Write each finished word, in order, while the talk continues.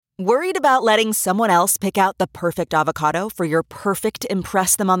Worried about letting someone else pick out the perfect avocado for your perfect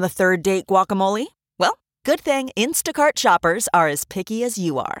impress them on the third date guacamole? Well, good thing Instacart shoppers are as picky as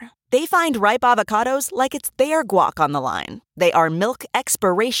you are. They find ripe avocados like it's their guac on the line. They are milk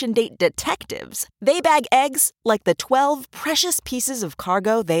expiration date detectives. They bag eggs like the 12 precious pieces of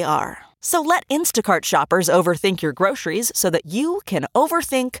cargo they are. So let Instacart shoppers overthink your groceries so that you can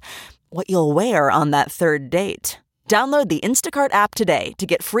overthink what you'll wear on that third date. Download the Instacart app today to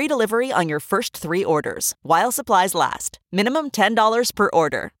get free delivery on your first 3 orders, while supplies last. Minimum $10 per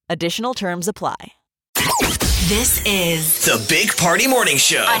order. Additional terms apply. This is the Big Party Morning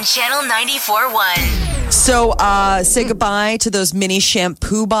Show on Channel 94.1. So say goodbye to those mini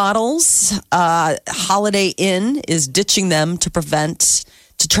shampoo bottles. Holiday Inn is ditching them to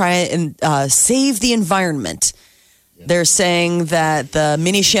try and save the environment. They're saying that the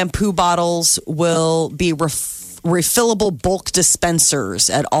mini shampoo bottles will be refillable bulk dispensers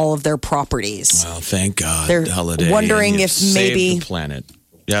at all of their properties. Well, thank God. They're Holiday wondering Inn, if saved maybe the planet.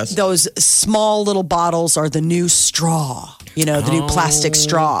 Yes. Those small little bottles are the new straw, the new plastic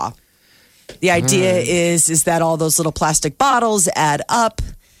straw. The idea is that all those little plastic bottles add up.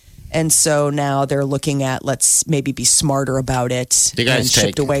 And so now they're looking at, let's maybe be smarter about it. You guys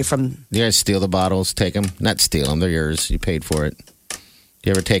shipped away from. You guys steal the bottles, take them. Not steal them, they're yours. You paid for it. You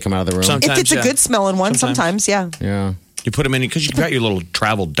ever take them out of the room? Sometimes, if it's a good smelling one, sometimes, yeah. Yeah. You put them in because you got your little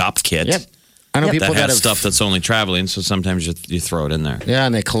travel DOPS kit. Yep. I know people that that has have stuff that's only traveling, so sometimes you throw it in there. Yeah,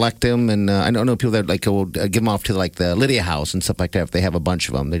 and they collect them, and I don't know people that will give them off to like the Lydia House and stuff like that. If they have a bunch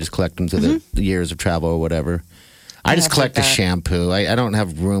of them, they just collect them through the years of travel or whatever. I just collect the shampoo. I don't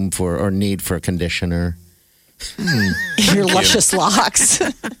have room for or need for a conditioner. Your luscious locks.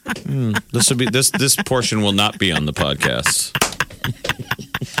 This will be this portion will not be on the podcast.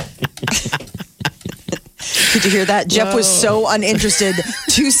 Did you hear that? Jeff was so uninterested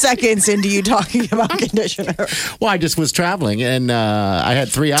 2 seconds into you talking about conditioner. Well, I just was traveling, and I had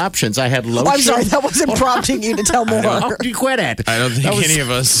 3 options. I had lotion. Oh, I'm sorry, that wasn't prompting you to tell more. Oh, you quit it. I don't think any of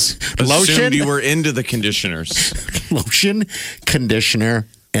us Lotion? assumed you were into the conditioners. Lotion, conditioner,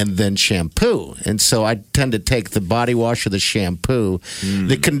 and then shampoo. And so I tend to take the body wash or the shampoo.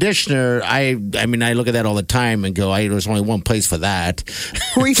 The conditioner, I mean, I look at that all the time and go, there's only one place for that.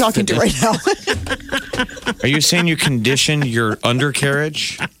 Who are you talking to right now? Are you saying you condition your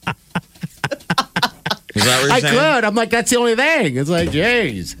undercarriage? Is that what you're saying? I could. I'm like, that's the only thing. It's like,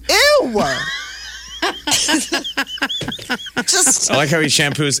 jeez. Ew! Just I like how he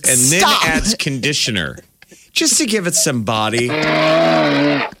shampoos and Stop. then adds conditioner. Just to give it some body. So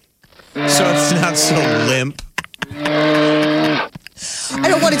it's not so limp. I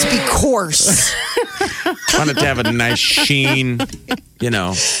don't want it to be coarse. I want it to have a nice sheen, What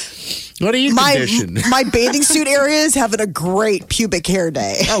do you condition? My bathing suit area is having a great pubic hair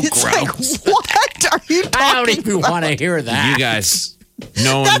day. Oh, it's gross. like, what are you talking I don't even about? want to hear that. You guys,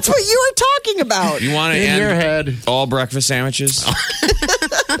 no That's what you were talking about. You want to In end your head. all breakfast sandwiches?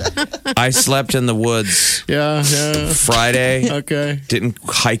 I slept in the woods Yeah. Friday. Okay. Didn't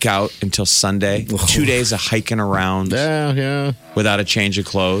hike out until Sunday. 2 days of hiking around Yeah. without a change of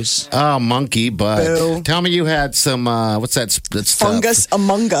clothes. Oh, monkey butt. Boo. Tell me you had some, what's that stuff? Fungus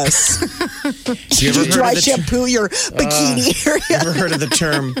among us. You ever heard Dry of the shampoo your bikini area. Ever heard of the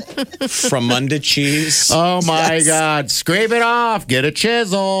term Fromunda cheese? Oh, my Yes. God. Scrape it off. Get a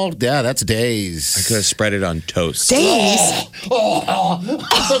chisel. Yeah, that's days. I could have spread it on toast. Days.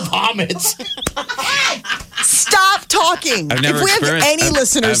 The vomits. Stop talking. I've never if we have experienced- any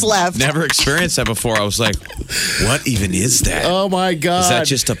listeners I've left. Never experienced that before. I was like, what even is that? Oh, my God. Is that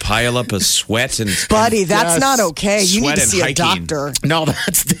just a pile up of sweat and Buddy, that's Yes. not okay. You need Sweat to and see a hiking. doctor. No,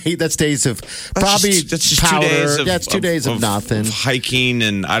 that's days of probably that's just powder. 2 days of That's 2 days of nothing. of hiking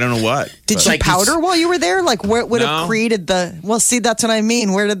and I don't know what. Did But- you powder while you were there? Like, where would have No. created the? Well, see, that's what I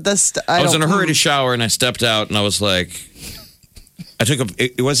mean. Where did this? I was in a hurry to shower and I stepped out and I was like, I took a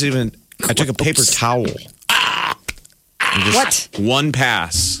paper towel. And just one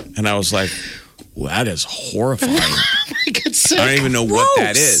pass. And I was like, well, that is horrifying. I don't even know what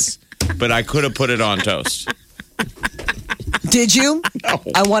that is. But I could have put it on toast. Did you? No.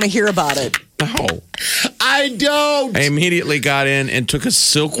 I want to hear about it. No. I don't. I immediately got in and took a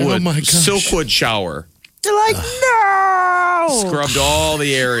Oh my gosh. Silkwood shower. You're like, no. Scrubbed all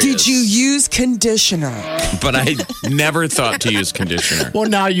the areas. Did you use conditioner? But I never thought to use conditioner. Well,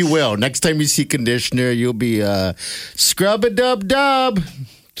 now you will. Next time you see conditioner, you'll be scrub-a-dub-dub.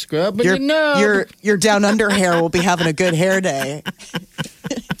 Scrubbing your nub. Your down under hair will be having a good hair day.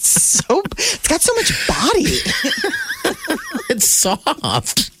 It's got so much body. It's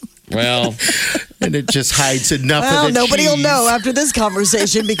soft. Well, and it just hides enough Well, of the nobody will cheese. know after this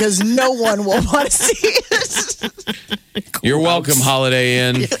conversation because no one will want to see it. you're welcome, Holiday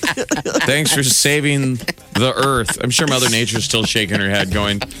Inn. Thanks for saving the earth. I'm sure Mother Nature's still shaking her head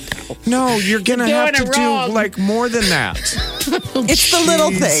going, no, you're going to have to do like more than that. It's the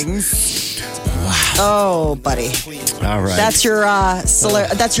little things. Oh, buddy. All right. That's your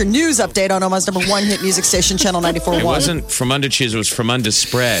that's your news update on Omaha's number one hit music station, Channel 94.1. It wasn't from under cheese, it was from under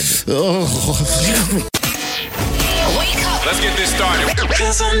spread. Oh. Wake up. Let's get this started.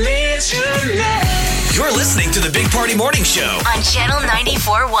 You're listening to the Big Party Morning Show. On Channel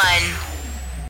 94.1.